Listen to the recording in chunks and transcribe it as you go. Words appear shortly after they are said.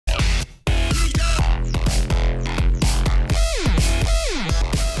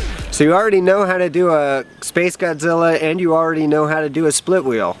So you already know how to do a Space Godzilla and you already know how to do a split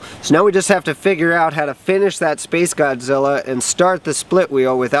wheel. So now we just have to figure out how to finish that Space Godzilla and start the split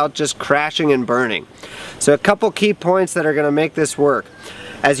wheel without just crashing and burning. So a couple key points that are going to make this work.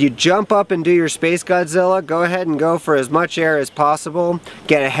 As you jump up and do your Space Godzilla, go ahead and go for as much air as possible.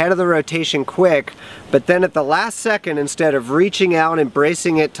 Get ahead of the rotation quick, but then at the last second, instead of reaching out and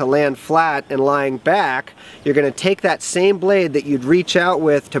bracing it to land flat and lying back, you're going to take that same blade that you'd reach out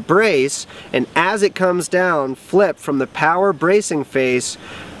with to brace, and as it comes down, flip from the power bracing face.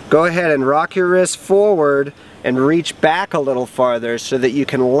 Go ahead and rock your wrist forward and reach back a little farther so that you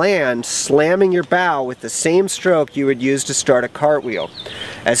can land slamming your bow with the same stroke you would use to start a cartwheel.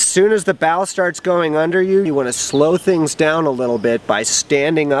 As soon as the bow starts going under you, you want to slow things down a little bit by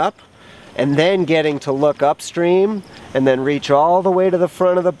standing up and then getting to look upstream and then reach all the way to the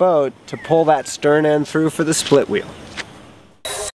front of the boat to pull that stern end through for the split wheel.